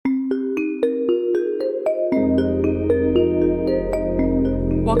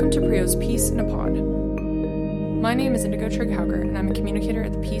Welcome to Prio's Peace in a Pod. My name is Indigo Trigg-Hauger, and I'm a communicator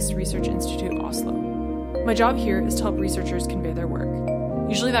at the Peace Research Institute Oslo. My job here is to help researchers convey their work.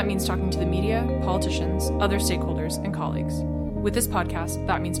 Usually that means talking to the media, politicians, other stakeholders, and colleagues. With this podcast,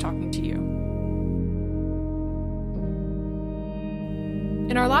 that means talking to you.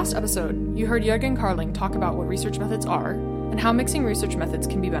 In our last episode, you heard Jørgen Carling talk about what research methods are and how mixing research methods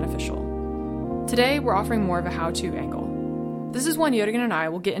can be beneficial. Today, we're offering more of a how-to angle. This is when Jørgen and I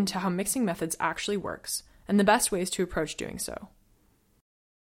will get into how mixing methods actually works and the best ways to approach doing so.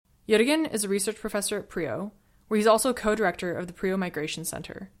 Jørgen is a research professor at Prio, where he's also co-director of the Prio Migration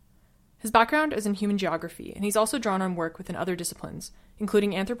Center. His background is in human geography, and he's also drawn on work within other disciplines,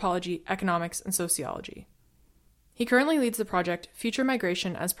 including anthropology, economics, and sociology. He currently leads the project Future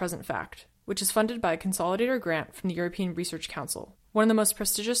Migration as Present Fact, which is funded by a consolidator grant from the European Research Council, one of the most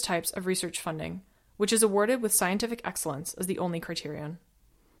prestigious types of research funding, which is awarded with scientific excellence as the only criterion.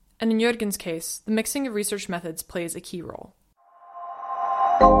 And in Jørgen's case, the mixing of research methods plays a key role.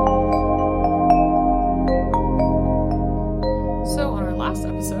 So on our last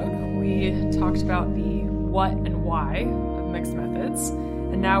episode, we talked about the what and why of mixed methods,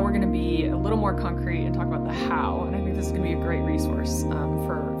 and now we're going to be a little more concrete and talk about the how, and I think this is going to be a great resource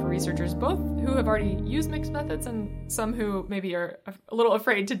for researchers, both who have already used mixed methods and some who maybe are a little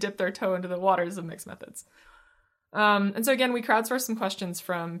afraid to dip their toe into the waters of mixed methods. And so again, we crowdsourced some questions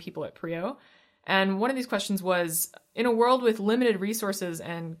from people at Prio, and one of these questions was, in a world with limited resources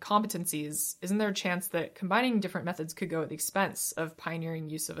and competencies, isn't there a chance that combining different methods could go at the expense of pioneering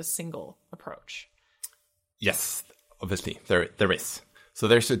use of a single approach? Yes, obviously, there is. So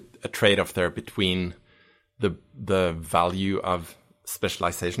there's a trade-off there between the value of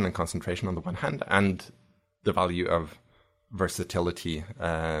specialization and concentration on the one hand, and the value of versatility,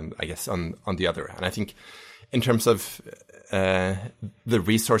 I guess, on the other. And I think in terms of the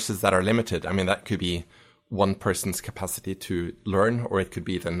resources that are limited, I mean, that could be one person's capacity to learn, or it could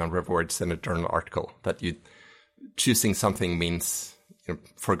be the number of words in a journal article, that choosing something means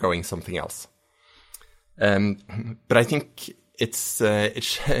foregoing something else. But I think it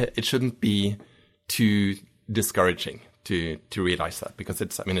shouldn't be too discouraging to realize that, because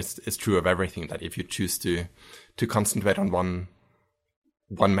it's true of everything, that if you choose to concentrate on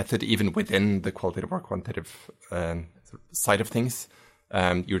one method, even within the qualitative or quantitative side of things,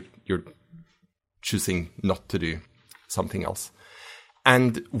 you're choosing not to do something else.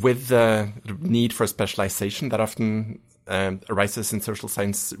 And with the need for specialization that often arises in social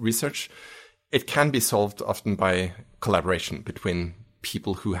science research, it can be solved often by collaboration between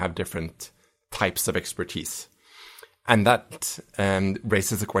people who have different types of expertise. And that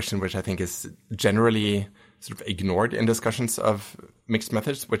raises a question which I think is generally sort of ignored in discussions of mixed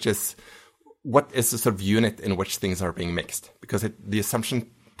methods, which is, what is the sort of unit in which things are being mixed? Because the assumption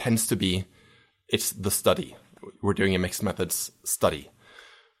tends to be it's the study. We're doing a mixed methods study.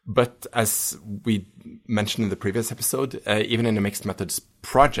 But as we mentioned in the previous episode, even in a mixed methods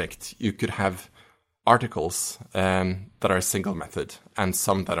project, you could have articles that are a single method and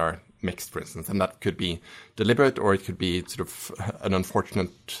some that are mixed, for instance, and that could be deliberate, or it could be sort of an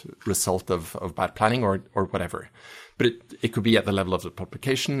unfortunate result of bad planning or whatever. But it could be at the level of the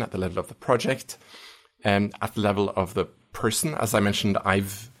publication, at the level of the project, and at the level of the person. As I mentioned,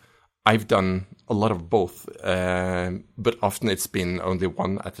 I've done a lot of both, but often it's been only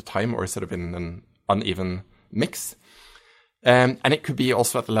one at a time, or sort of in an uneven mix. And it could be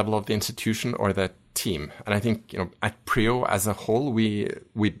also at the level of the institution or the team. And I think, at Prio as a whole, we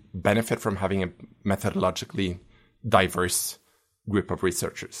benefit from having a methodologically diverse group of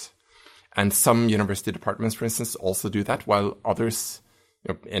researchers. And some university departments, for instance, also do that, while others,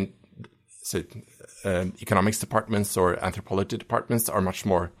 in economics departments or anthropology departments, are much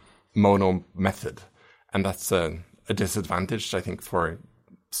more mono method. And that's a disadvantage, I think, for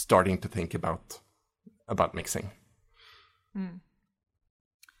starting to think about mixing.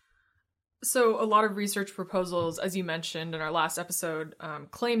 So a lot of research proposals, as you mentioned in our last episode,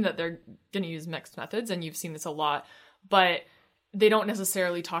 claim that they're going to use mixed methods, and you've seen this a lot, but they don't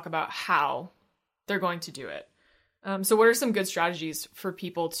necessarily talk about how they're going to do it. So what are some good strategies for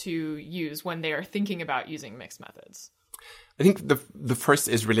people to use when they are thinking about using mixed methods? I think the first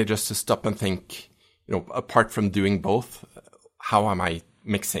is really just to stop and think, apart from doing both, how am I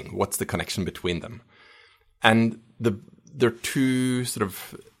mixing? What's the connection between them? And there are two sort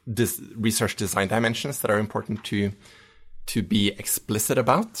of research design dimensions that are important to be explicit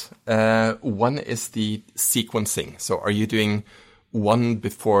about. One is the sequencing. So are you doing one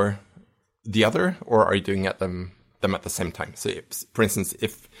before the other, or are you doing them at the same time? So for instance,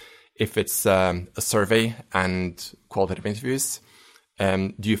 if it's a survey and qualitative interviews,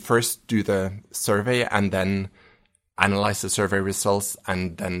 do you first do the survey and then analyze the survey results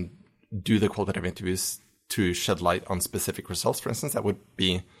and then do the qualitative interviews to shed light on specific results, for instance? That would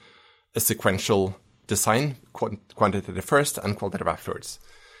be a sequential design, quantitative first and qualitative afterwards.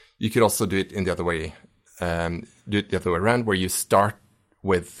 You could also do it in the other way, around, where you start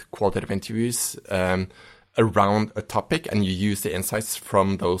with qualitative interviews around a topic, and you use the insights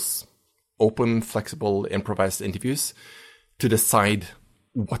from those open, flexible, improvised interviews to decide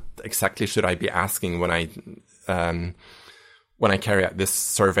what exactly should I be asking when I carry out this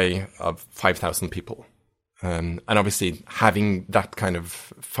survey of 5,000 people. And obviously having that kind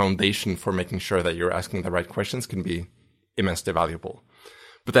of foundation for making sure that you're asking the right questions can be immensely valuable.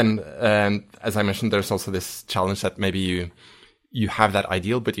 But then, as I mentioned, there's also this challenge that maybe you have that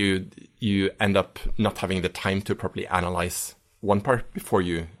ideal, but you end up not having the time to properly analyze one part before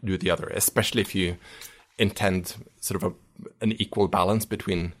you do the other, especially if you intend sort of an equal balance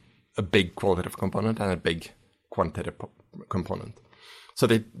between a big qualitative component and a big quantitative component. So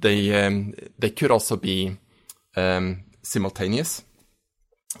they could also be simultaneous.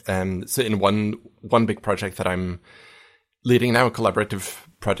 So in one big project that I'm leading now, a collaborative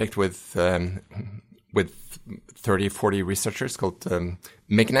project with 30, 40 researchers called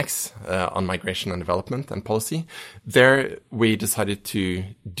MIGNEX on migration and development and policy. There we decided to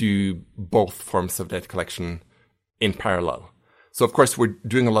do both forms of data collection in parallel. So of course we're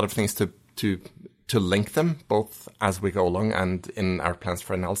doing a lot of things to link them both as we go along and in our plans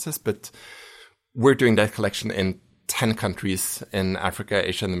for analysis, but we're doing data collection in 10 countries in Africa,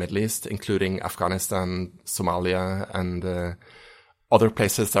 Asia, and the Middle East, including Afghanistan, Somalia, and other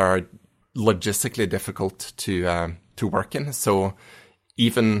places that are logistically difficult to work in. So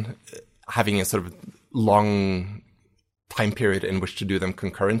even having a sort of long time period in which to do them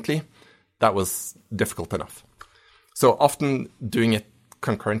concurrently, that was difficult enough. So often doing it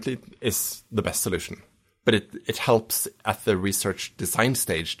concurrently is the best solution, but it helps at the research design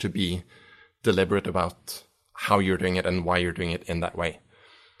stage to be deliberate about how you're doing it and why you're doing it in that way.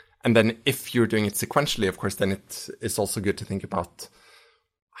 And then if you're doing it sequentially, of course, then it's also good to think about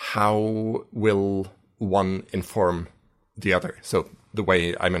how will one inform the other. So the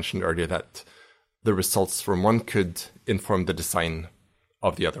way I mentioned earlier that the results from one could inform the design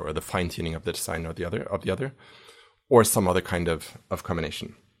of the other, or the fine-tuning of the design of the other, or some other kind of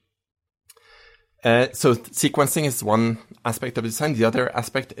combination. So sequencing is one aspect of design. The other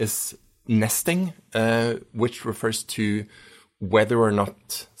aspect is nesting, which refers to whether or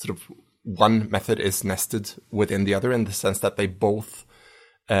not sort of one method is nested within the other, in the sense that they both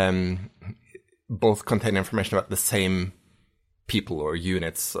contain information about the same people or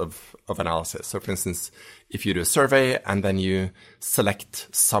units of analysis. So for instance, if you do a survey and then you select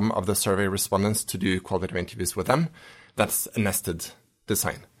some of the survey respondents to do qualitative interviews with them, that's a nested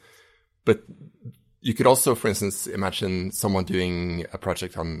design. But you could also, for instance, imagine someone doing a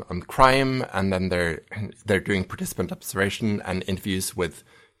project on crime, and then they're doing participant observation and interviews with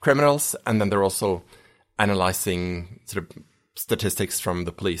criminals, and then they're also analyzing sort of statistics from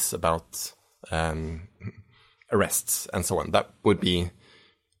the police about arrests and so on. That would be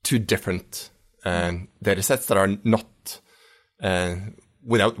two different data sets that are not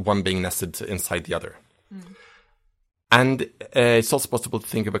without one being nested inside the other. Mm. And it's also possible to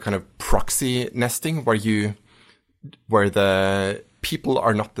think of a kind of proxy nesting where the people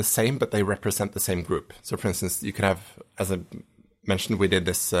are not the same, but they represent the same group. So for instance, you could have, as I mentioned, we did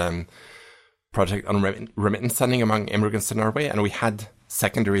this project on remittance sending among immigrants in Norway, and we had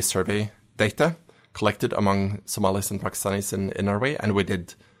secondary survey data collected among Somalis and Pakistanis in Norway, and we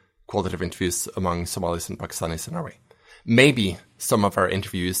did qualitative interviews among Somalis and Pakistanis in Norway. Maybe some of our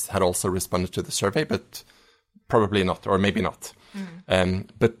interviews had also responded to the survey, but probably not, or maybe not. Mm.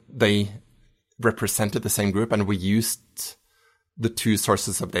 But they represented the same group, and we used the two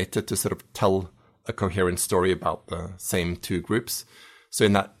sources of data to sort of tell a coherent story about the same two groups. So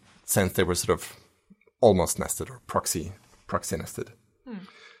in that sense, they were sort of almost nested, or proxy nested. Mm.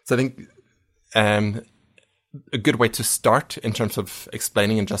 So I think a good way to start in terms of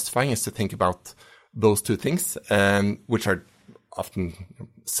explaining and justifying is to think about those two things, which are often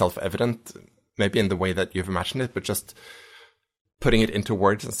self-evident, maybe in the way that you've imagined it, but just putting it into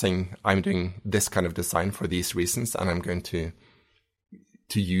words and saying, I'm doing this kind of design for these reasons, and I'm going to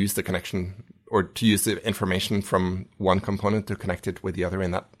use the connection, or to use the information from one component to connect it with the other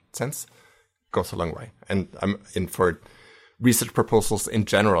in that sense, goes a long way. And I'm in for research proposals in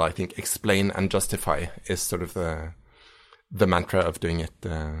general. I think explain and justify is sort of the mantra of doing it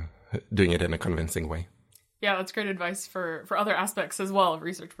in a convincing way. Yeah, that's great advice for other aspects as well of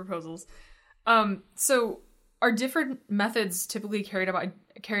research proposals. So are different methods typically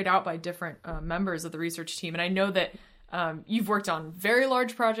carried out by different members of the research team? And I know that you've worked on very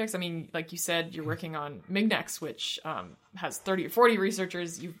large projects. I mean, like you said, you're working on MIGNEX, which has 30 or 40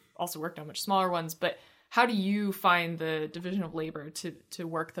 researchers. You've also worked on much smaller ones. But how do you find the division of labor to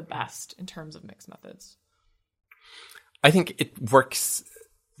work the best in terms of mixed methods? I think it works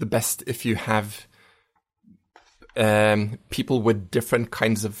the best if you have people with different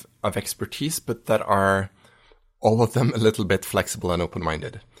kinds of expertise, but that are all of them a little bit flexible and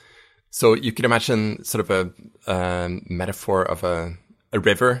open-minded. So you can imagine sort of a metaphor of a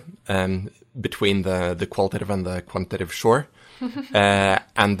river between the qualitative and the quantitative shore,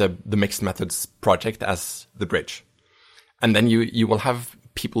 and the mixed methods project as the bridge. And then you will have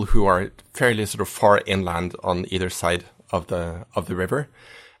people who are fairly sort of far inland on either side of the river.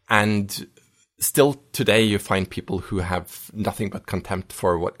 And still today you find people who have nothing but contempt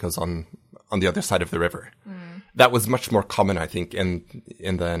for what goes on the other side of the river. That was much more common, I think, in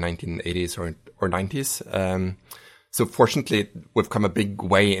the 1980s or 90s. So fortunately, we've come a big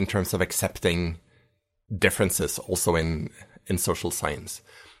way in terms of accepting differences also in social science.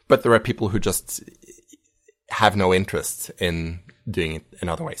 But there are people who just have no interest in doing it in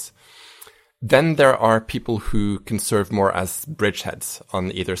other ways. Then there are people who can serve more as bridgeheads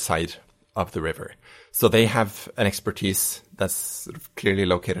on either side of the river. So they have an expertise that's sort of clearly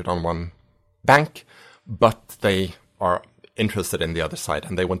located on one bank, but they are interested in the other side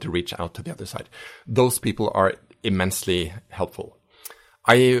and they want to reach out to the other side. Those people are immensely helpful.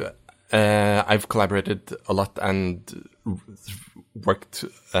 I've collaborated a lot and worked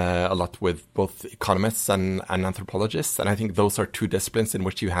a lot with both economists and anthropologists, and I think those are two disciplines in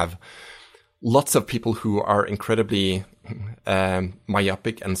which you have lots of people who are incredibly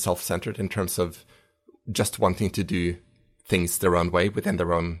myopic and self-centered in terms of just wanting to do things their own way within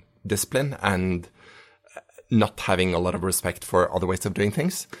their own discipline and not having a lot of respect for other ways of doing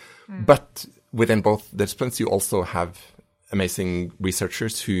things. But within both disciplines, you also have amazing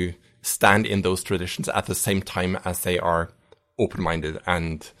researchers who stand in those traditions at the same time as they are open-minded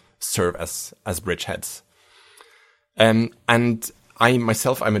and serve as bridgeheads. And I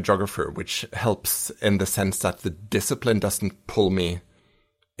myself, I'm a geographer, which helps in the sense that the discipline doesn't pull me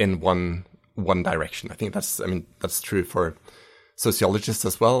in one direction. I think that's true for sociologists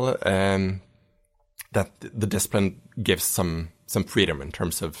as well. That the discipline gives some freedom in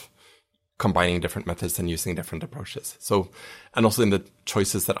terms of combining different methods and using different approaches. So, and also in the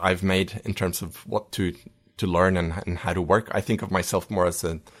choices that I've made in terms of what to learn and how to work, I think of myself more as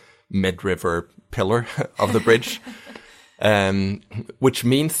a mid-river pillar of the bridge, which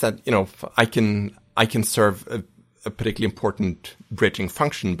means that, I can serve a particularly important bridging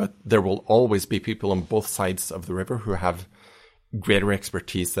function, but there will always be people on both sides of the river who have greater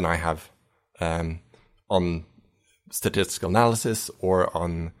expertise than I have on statistical analysis or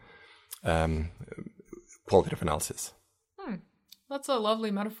on qualitative analysis. That's a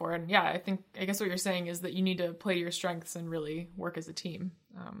lovely metaphor. And yeah, I guess what you're saying is that you need to play to your strengths and really work as a team.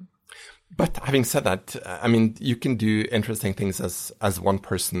 But having said that, you can do interesting things as one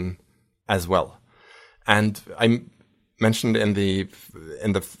person as well. And I mentioned in the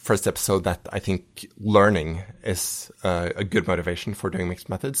first episode that I think learning is a good motivation for doing mixed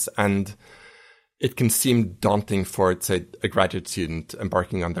methods. And it can seem daunting for, say, a graduate student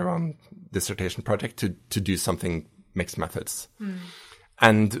embarking on their own dissertation project to do something mixed methods.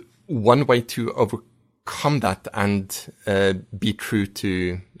 And one way to overcome that and be true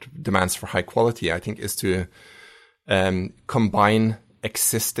to demands for high quality, I think, is to combine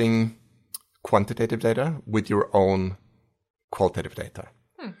existing quantitative data with your own qualitative data.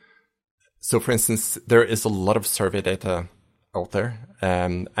 So, for instance, there is a lot of survey data out there,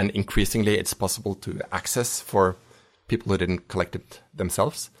 and increasingly it's possible to access for people who didn't collect it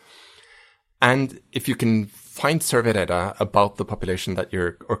themselves. And if you can find survey data about the population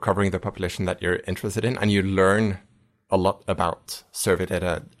or covering the population that you're interested in, and you learn a lot about survey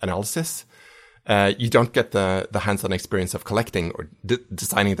data analysis, you don't get the hands-on experience of collecting or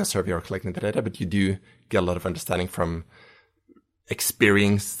designing the survey or collecting the data, but you do get a lot of understanding from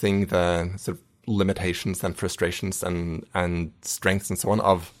experiencing the sort of limitations and frustrations and strengths and so on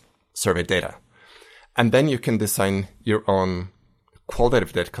of survey data. And then you can design your own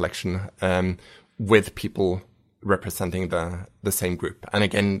qualitative data collection with people representing the same group. And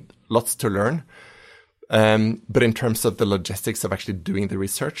again, lots to learn. But in terms of the logistics of actually doing the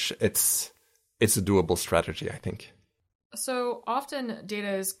research, it's a doable strategy, I think. So often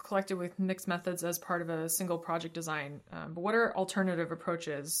data is collected with mixed methods as part of a single project design. But what are alternative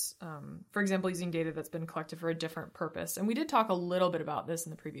approaches? For example, using data that's been collected for a different purpose. And we did talk a little bit about this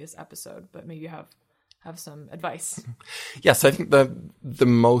in the previous episode, but maybe you have have some advice. Yes, I think the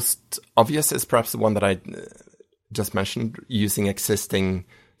most obvious is perhaps the one that I just mentioned, using existing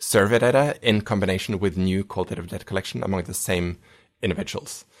survey data in combination with new qualitative data collection among the same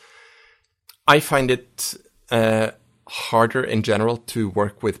individuals. I find it harder in general to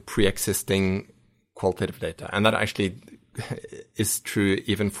work with pre-existing qualitative data, and that actually is true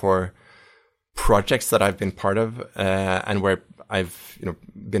even for projects that I've been part of, and where I've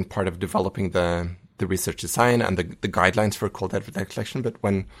been part of developing the research design and the guidelines for qualitative data collection. But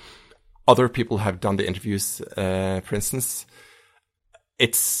when other people have done the interviews, for instance,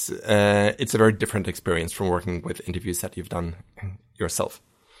 it's a very different experience from working with interviews that you've done yourself.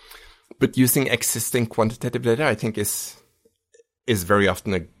 But using existing quantitative data, I think, is very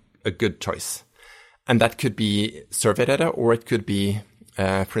often a good choice. And that could be survey data, or it could be,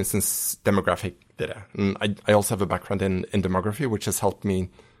 for instance, demographic data. And I also have a background in demography, which has helped me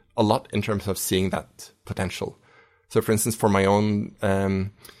a lot in terms of seeing that potential. So, for instance, for my own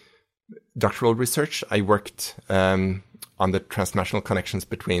doctoral research, I worked on the transnational connections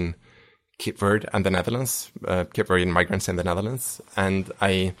between Cape Verde and the Netherlands, Cape Verdean migrants in the Netherlands. And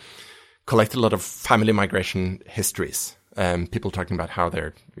I collected a lot of family migration histories. People talking about how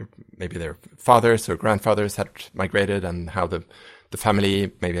maybe their fathers or grandfathers had migrated, and how the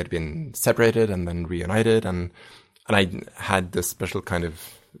family maybe had been separated and then reunited. And I had this special kind of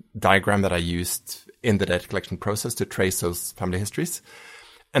diagram that I used in the data collection process to trace those family histories.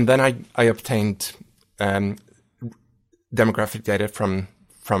 And then I obtained demographic data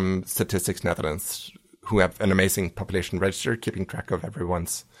from Statistics Netherlands, who have an amazing population register keeping track of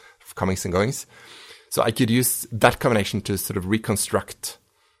everyone's comings and goings. So I could use that combination to sort of reconstruct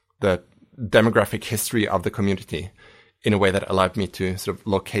the demographic history of the community in a way that allowed me to sort of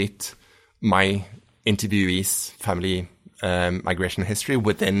locate my interviewees' family migration history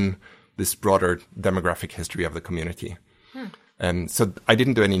within this broader demographic history of the community. So I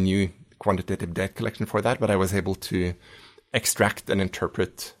didn't do any new quantitative data collection for that, but I was able to extract and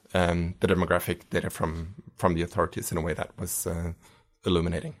interpret the demographic data from the authorities in a way that was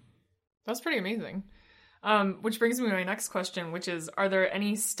illuminating. That's pretty amazing. Which brings me to my next question, which is, are there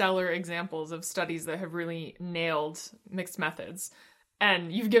any stellar examples of studies that have really nailed mixed methods?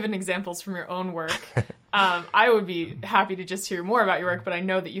 And you've given examples from your own work. I would be happy to just hear more about your work, but I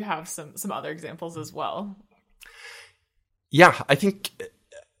know that you have some other examples as well. Yeah, I think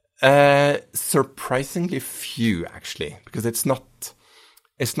surprisingly few, actually, because it's not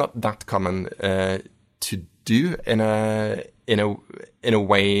that common to do in a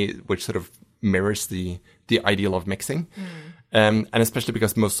way which sort of mirrors the ideal of mixing. And especially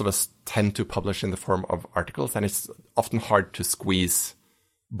because most of us tend to publish in the form of articles, and it's often hard to squeeze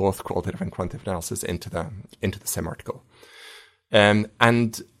both qualitative and quantitative analysis into the same article.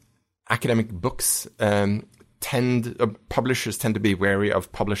 And academic books publishers tend to be wary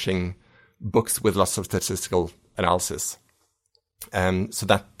of publishing books with lots of statistical analysis. So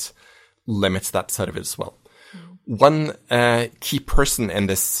that limits that side of it as well. One key person in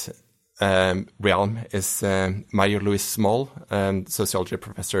this realm is Mario Luis Small, sociology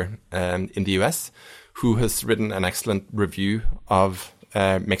professor in the US, who has written an excellent review of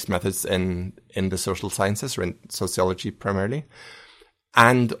mixed methods in the social sciences, or in sociology primarily,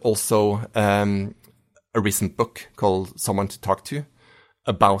 and also a recent book called Someone to Talk To,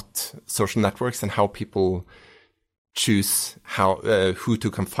 about social networks and how people choose who to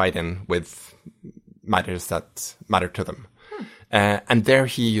confide in with matters that matter to them. And there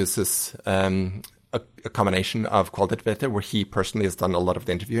he uses a combination of qualitative data, where he personally has done a lot of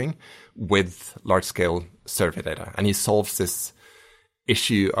the interviewing, with large-scale survey data. And he solves this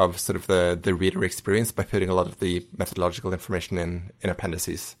issue of sort of the reader experience by putting a lot of the methodological information in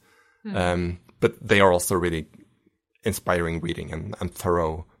appendices. But they are also really inspiring reading and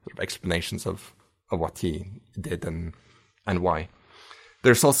thorough sort of explanations of what he did and why.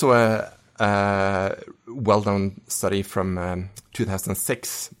 There's also a well-known study from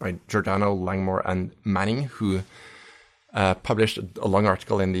 2006 by Giordano, Langmore, and Manning, who published a long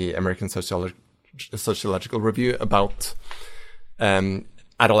article in the American Sociological Review about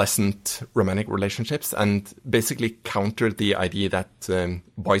adolescent romantic relationships, and basically countered the idea that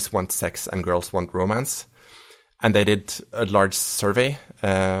boys want sex and girls want romance. And they did a large survey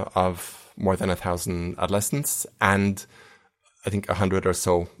of more than 1,000 adolescents, and I think 100 or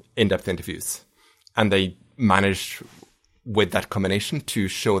so in-depth interviews. And they managed, with that combination, to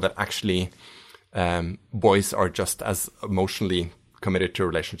show that actually boys are just as emotionally committed to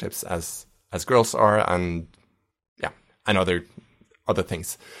relationships as girls are, and other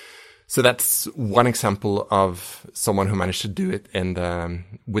things. So that's one example of someone who managed to do it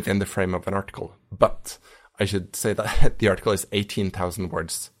within the frame of an article. But I should say that the article is 18,000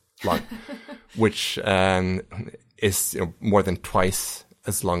 words long, which is more than twice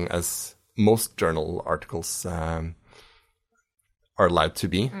as long as most journal articles are allowed to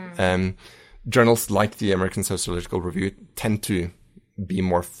be. Journals like the American Sociological Review tend to be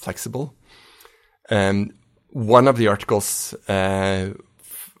more flexible. One of the articles,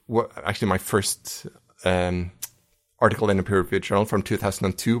 actually my first article in a peer-reviewed journal from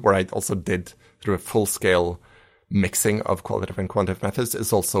 2002, where I also did sort of a full-scale mixing of qualitative and quantitative methods,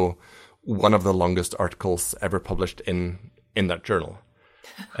 is also one of the longest articles ever published in that journal.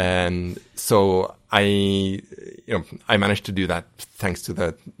 And so I managed to do that thanks to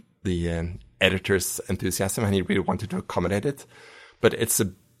the editor's enthusiasm, and he really wanted to accommodate it. But it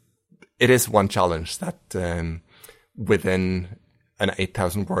is one challenge that within an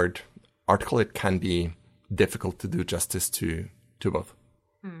 8,000 word article, it can be difficult to do justice to both.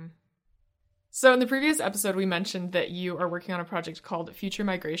 So in the previous episode, we mentioned that you are working on a project called Future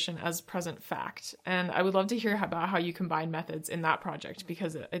Migration as Present Fact. And I would love to hear about how you combine methods in that project,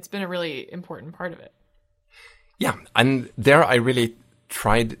 because it's been a really important part of it. Yeah, and there I really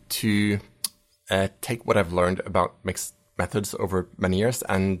tried to take what I've learned about mixed methods over many years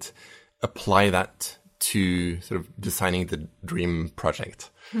and apply that to sort of designing the dream project.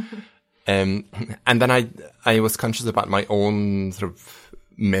 And then I was conscious about my own sort of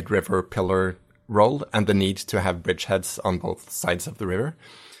mid-river pillar role and the need to have bridgeheads on both sides of the river.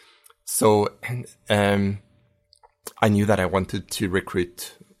 So I knew that I wanted to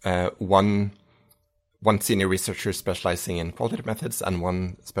recruit one senior researcher specializing in qualitative methods and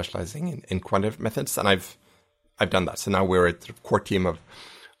one specializing in quantitative methods, and I've done that. So now we're a sort of core team of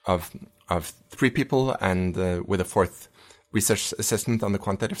 3 people, and with a 4th research assistant on the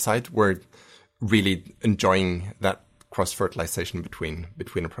quantitative side. We're really enjoying that cross-fertilization between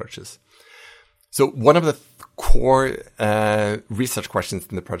approaches. So one of the core research questions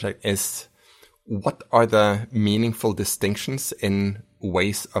in the project is, what are the meaningful distinctions in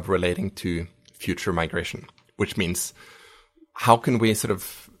ways of relating to future migration? Which means, how can we sort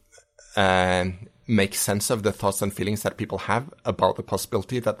of make sense of the thoughts and feelings that people have about the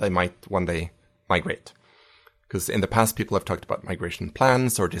possibility that they might one day migrate? Because in the past, people have talked about migration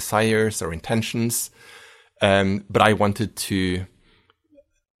plans or desires or intentions. But I wanted to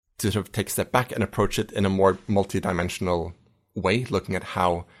sort of take a step back and approach it in a more multidimensional way, looking at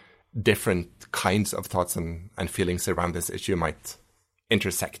how different kinds of thoughts and feelings around this issue might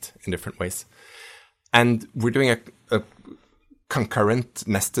intersect in different ways. And we're doing a concurrent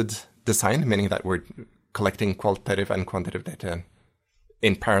nested design, meaning that we're collecting qualitative and quantitative data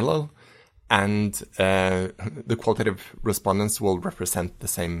in parallel. And the qualitative respondents will represent the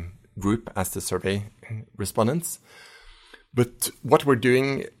same group as the survey respondents. But what we're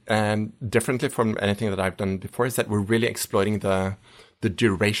doing differently from anything that I've done before is that we're really exploiting the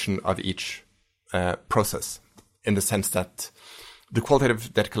duration of each process, in the sense that the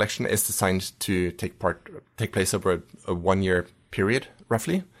qualitative data collection is designed to take place over a 1-year period,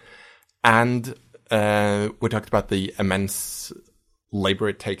 roughly. And we talked about the immense labor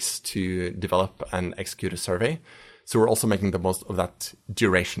it takes to develop and execute a survey. So we're also making the most of that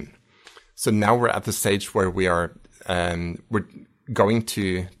duration. So now we're at the stage where we are we're going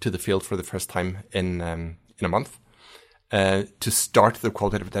to the field for the first time in a month to start the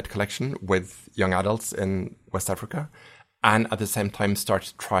qualitative data collection with young adults in West Africa, and at the same time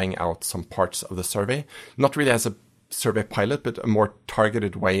start trying out some parts of the survey, not really as a survey pilot, but a more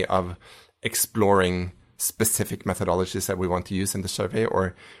targeted way of exploring specific methodologies that we want to use in the survey,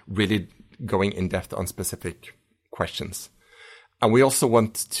 or really going in depth on specific questions. And we also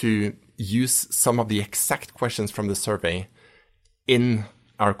want to use some of the exact questions from the survey in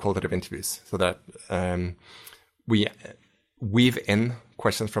our qualitative interviews, so that we weave in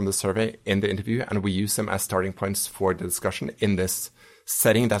questions from the survey in the interview, and we use them as starting points for the discussion in this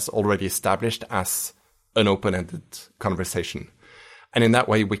setting that's already established as an open-ended conversation. And in that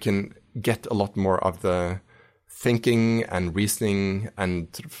way, we can get a lot more of the thinking and reasoning and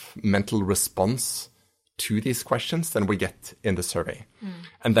sort of mental response to these questions than we get in the survey.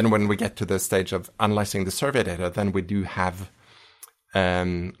 And then when we get to the stage of analyzing the survey data, then we do have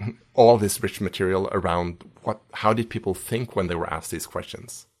all this rich material around how did people think when they were asked these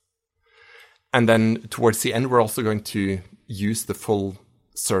questions. And then towards the end, we're also going to use the full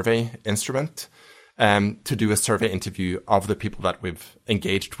survey instrument to do a survey interview of the people that we've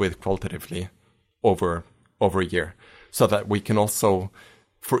engaged with qualitatively over a year, so that we can also,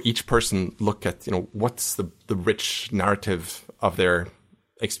 for each person, look at, what's the rich narrative of their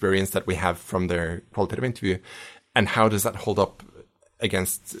experience that we have from their qualitative interview, and how does that hold up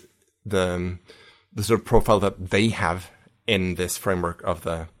against the sort of profile that they have in this framework of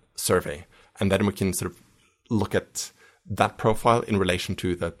the survey. And then we can sort of look at that profile in relation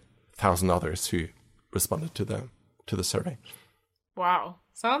to the 1,000 others who responded to the survey. Wow.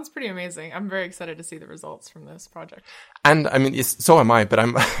 Sounds pretty amazing. I'm very excited to see the results from this project. And I mean, so am I, but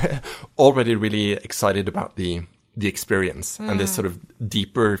I'm already really excited about the experience and this sort of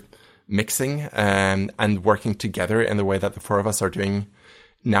deeper mixing and working together in the way that the four of us are doing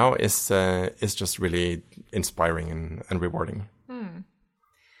now is just really inspiring and rewarding.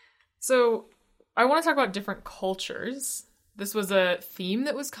 So I want to talk about different cultures. This was a theme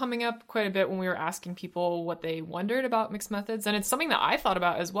that was coming up quite a bit when we were asking people what they wondered about mixed methods. And it's something that I thought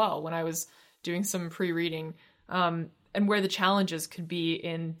about as well when I was doing some pre-reading, and where the challenges could be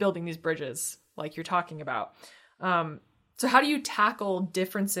in building these bridges like you're talking about. So how do you tackle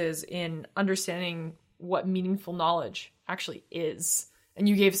differences in understanding what meaningful knowledge actually is? And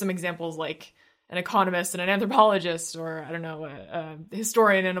you gave some examples like an economist and an anthropologist, or I don't know, a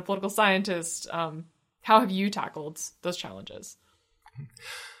historian and a political scientist. How have you tackled those challenges?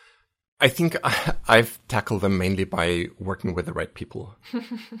 I think I've tackled them mainly by working with the right people.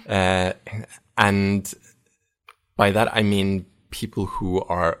 And by that, I mean people who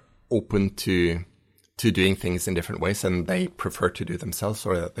are open to doing things in different ways and they prefer to do themselves,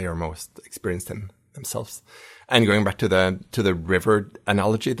 or that they are most experienced in themselves. And going back to the river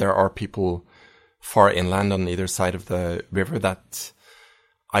analogy, there are people far inland on either side of the river that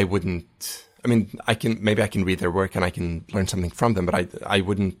I wouldn't, I mean, maybe I can read their work and I can learn something from them, but I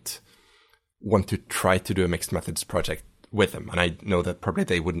wouldn't want to try to do a mixed methods project with them. And I know that probably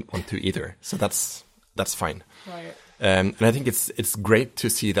they wouldn't want to either. So that's fine. Right. And I think it's great to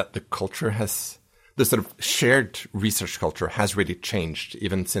see that the culture the sort of shared research culture has really changed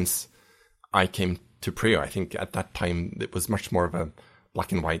even since I came to PRIO. I think at that time it was much more of a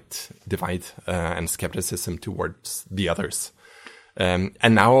black and white divide and skepticism towards the others. And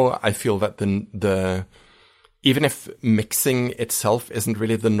now I feel that the even if mixing itself isn't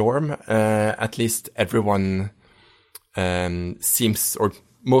really the norm, at least everyone seems, or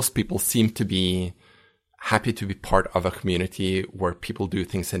most people seem to be happy to be part of a community where people do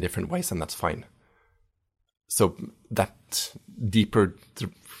things in different ways, and that's fine. So that deeper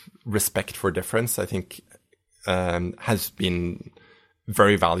respect for difference, I think, has been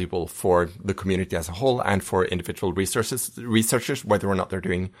very valuable for the community as a whole and for individual researchers, whether or not they're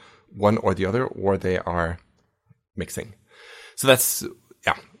doing one or the other, or they are mixing. So that's,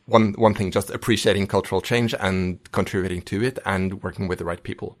 one thing, just appreciating cultural change and contributing to it and working with the right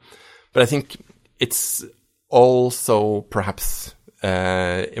people. But I think it's also perhaps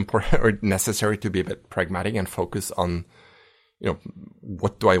important or necessary to be a bit pragmatic and focus on,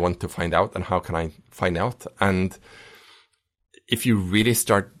 what do I want to find out and how can I find out? And if you really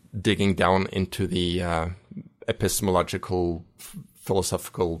start digging down into the epistemological,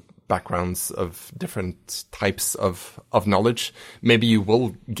 philosophical backgrounds of different types of knowledge, maybe you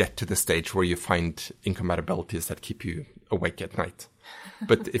will get to the stage where you find incompatibilities that keep you awake at night.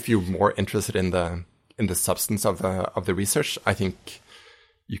 But if you're more interested in the substance of the research, I think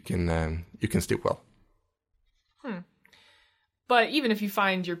you can sleep well. But even if you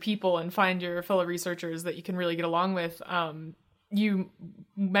find your people and find your fellow researchers that you can really get along with, you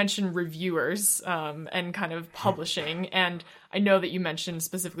mentioned reviewers and kind of publishing. And I know that you mentioned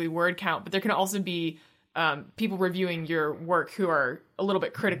specifically word count, but there can also be people reviewing your work who are a little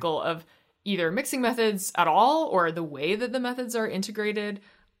bit critical of either mixing methods at all or the way that the methods are integrated.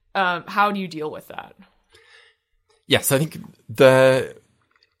 How do you deal with that? Yes, I think the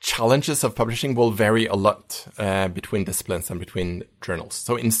challenges of publishing will vary a lot between disciplines and between journals.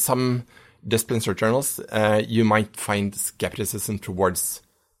 So in some disciplines or journals, you might find skepticism towards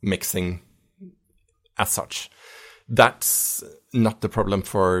mixing as such. That's not the problem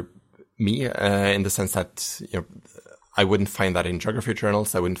for me in the sense that I wouldn't find that in geography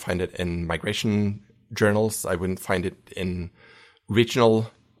journals. I wouldn't find it in migration journals. I wouldn't find it in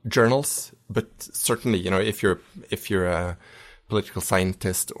regional journals. But certainly, if you're a political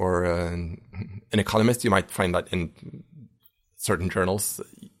scientist or an economist, you might find that in certain journals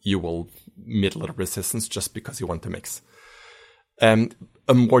you will meet a lot of resistance just because you want to mix.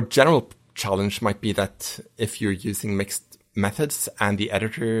 A more general challenge might be that if you're using mixed methods and the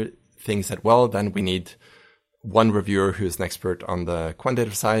editor thinks that, well, then we need one reviewer who's an expert on the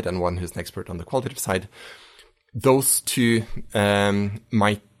quantitative side and one who's an expert on the qualitative side, those two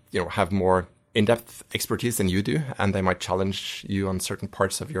might have more in-depth expertise than you do, and they might challenge you on certain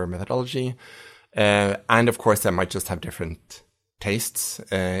parts of your methodology. And of course, they might just have different tastes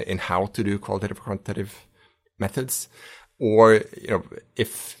in how to do qualitative or quantitative methods. Or,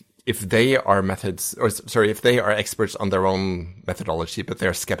 if if they are if they are experts on their own methodology, but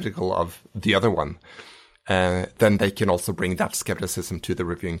they're skeptical of the other one, then they can also bring that skepticism to the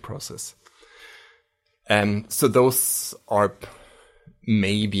reviewing process. So those are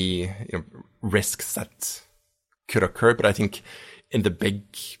maybe risks that could occur, but I think in the big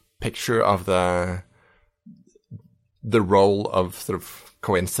picture of the role of sort of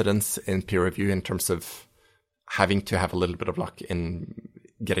coincidence in peer review in terms of having to have a little bit of luck in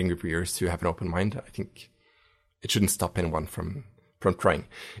getting reviewers who have an open mind, I think it shouldn't stop anyone from trying.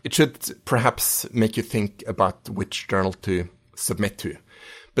 It should perhaps make you think about which journal to submit to.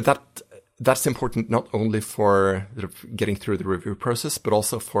 But that's important not only for sort of getting through the review process, but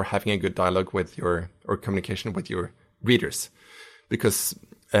also for having a good dialogue with or communication with your readers. Because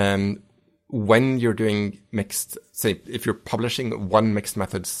when you're doing mixed, say, if you're publishing one mixed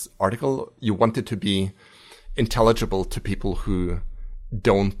methods article, you want it to be intelligible to people who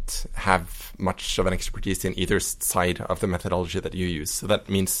don't have much of an expertise in either side of the methodology that you use. So that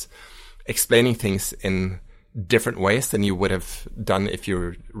means explaining things in different ways than you would have done if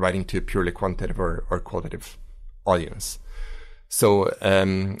you're writing to a purely quantitative or qualitative audience. So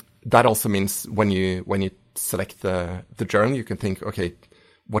that also means when you select the journal, you can think, okay,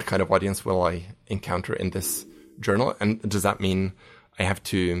 what kind of audience will I encounter in this journal? And does that mean I have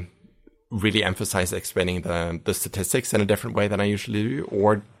to really emphasize explaining the statistics in a different way than I usually do?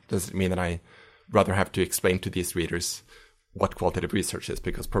 Or does it mean that I rather have to explain to these readers what qualitative research is?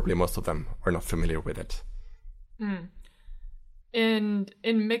 Because probably most of them are not familiar with it. In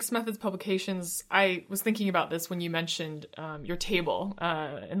mixed methods publications, I was thinking about this when you mentioned your table.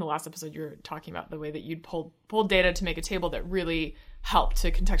 In the last episode, you were talking about the way that you'd pulled data to make a table that really helped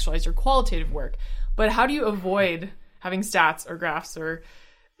to contextualize your qualitative work. But how do you avoid having stats or graphs or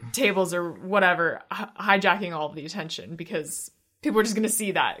tables or whatever hijacking all of the attention? Because people are just going to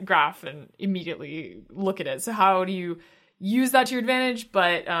see that graph and immediately look at it. So how do you use that to your advantage,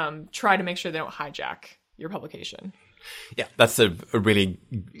 but try to make sure they don't hijack your publication? Yeah, that's a really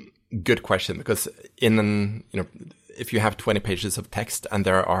good question, because if you have 20 pages of text and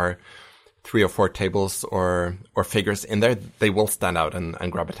there are 3 or 4 tables or figures in there, they will stand out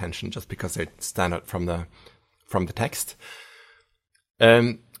and grab attention just because they stand out from the text.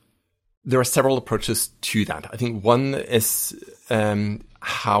 There are several approaches to that. I think one is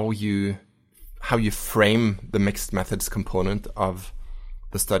how you frame the mixed methods component of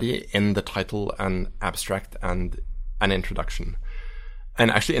the study in the title and abstract and an introduction. And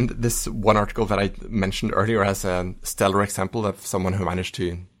actually, in this one article that I mentioned earlier as a stellar example of someone who managed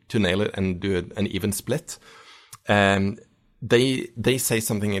to nail it and do an even split, they say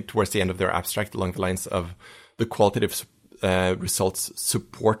something towards the end of their abstract along the lines of the qualitative results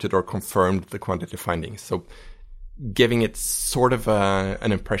supported or confirmed the quantitative findings. So giving it sort of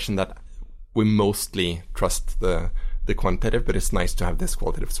an impression that we mostly trust the quantitative, but it's nice to have this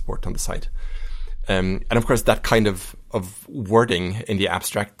qualitative support on the side. And of course, that kind of wording in the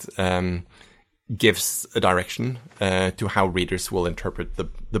abstract gives a direction to how readers will interpret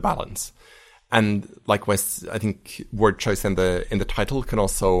the balance. And likewise, I think word choice in the title can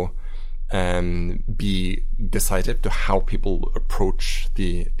also be decisive to how people approach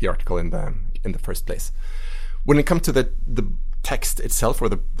the article in the first place. When it comes to the text itself, or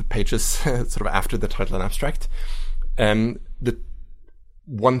the pages sort of after the title and abstract, the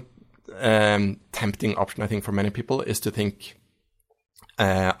one tempting option, I think, for many people is to think,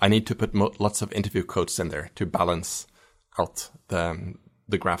 I need to put lots of interview quotes in there to balance out the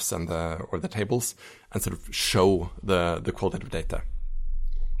graphs and the tables and sort of show the qualitative data.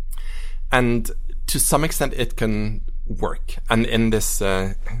 And to some extent, it can work. And in this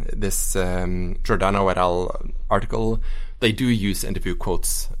Giordano et al. Article, they do use interview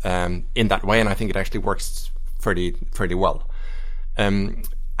quotes in that way, and I think it actually works fairly well.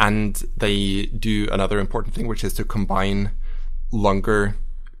 And they do another important thing, which is to combine longer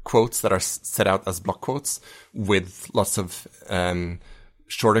quotes that are set out as block quotes with lots of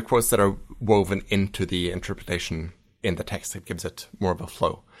shorter quotes that are woven into the interpretation in the text. It gives it more of a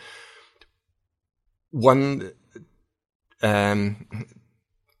flow. One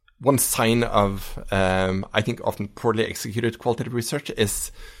sign of, I think, often poorly executed qualitative research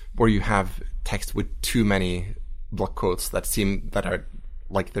is where you have text with too many block quotes that are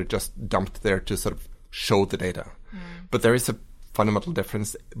like they're just dumped there to sort of show the data. But there is a fundamental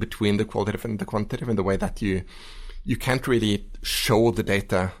difference between the qualitative and the quantitative in the way that you can't really show the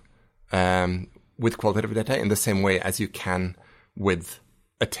data with qualitative data in the same way as you can with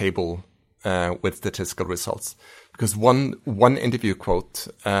a table with statistical results. Because one interview quote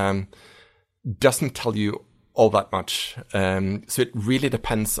doesn't tell you all that much. So it really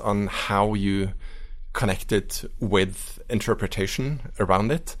depends on how you connect it with interpretation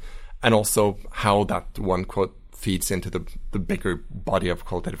around it, and also how that one quote feeds into the bigger body of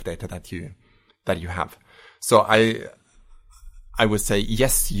qualitative data that you have. So I would say,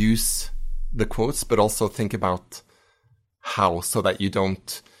 yes, use the quotes, but also think about how, so that you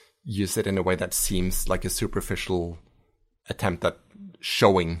don't use it in a way that seems like a superficial attempt at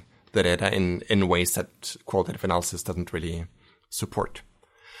showing the data in ways that qualitative analysis doesn't really support.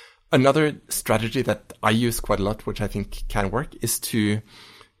 Another strategy that I use quite a lot, which I think can work, is to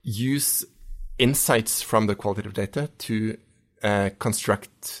use insights from the qualitative data to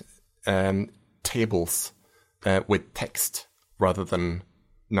construct tables with text rather than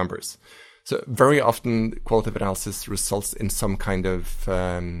numbers. So very often qualitative analysis results in some kind of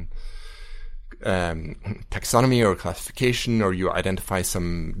taxonomy or classification, or you identify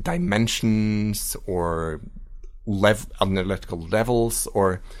some dimensions or analytical levels,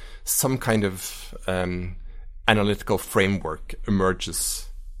 or some kind of analytical framework emerges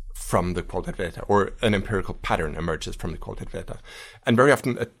from the qualitative data, or an empirical pattern emerges from the qualitative data. And very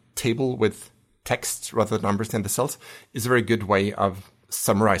often a table with text rather than numbers in the cells is a very good way of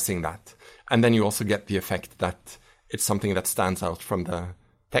summarizing that. And then you also get the effect that it's something that stands out from the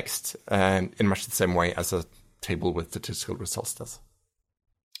text in much the same way as a table with statistical results does.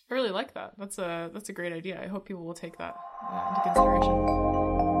 I really like that. That's a great idea. I hope people will take that into consideration.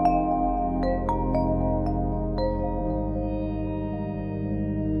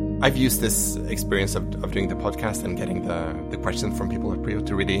 I've used this experience of doing the podcast and getting the questions from people at Prio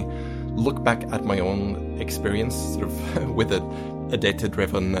to really look back at my own experience, sort of with a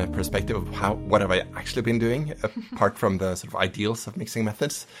data-driven perspective of what have I actually been doing, apart from the sort of ideals of mixing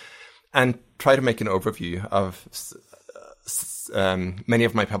methods, and try to make an overview of many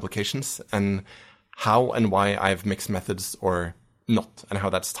of my publications and how and why I've mixed methods or not, and how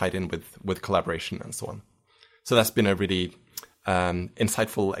that's tied in with collaboration and so on. So that's been a really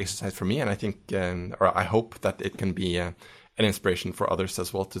insightful exercise for me, and I think, or I hope that it can be an inspiration for others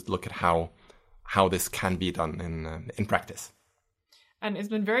as well to look at how this can be done in practice. And it's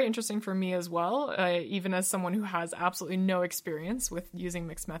been very interesting for me as well, even as someone who has absolutely no experience with using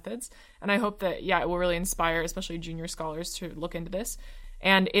mixed methods. And I hope that, it will really inspire, especially junior scholars, to look into this.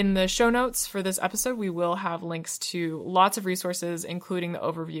 And in the show notes for this episode, we will have links to lots of resources, including the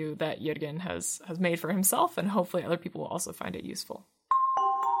overview that Jørgen has made for himself, and hopefully other people will also find it useful.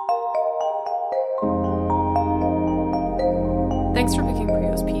 Thanks for picking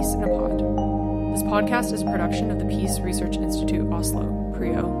Prio's Peace in a Pod. This podcast is a production of the Peace Research Institute Oslo,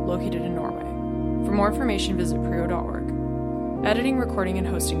 Prio, located in Norway. For more information, visit prio.org. Editing, recording, and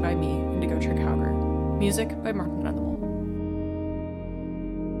hosting by me, Indigo Trygg-Hauger. Music by Martin Endemol.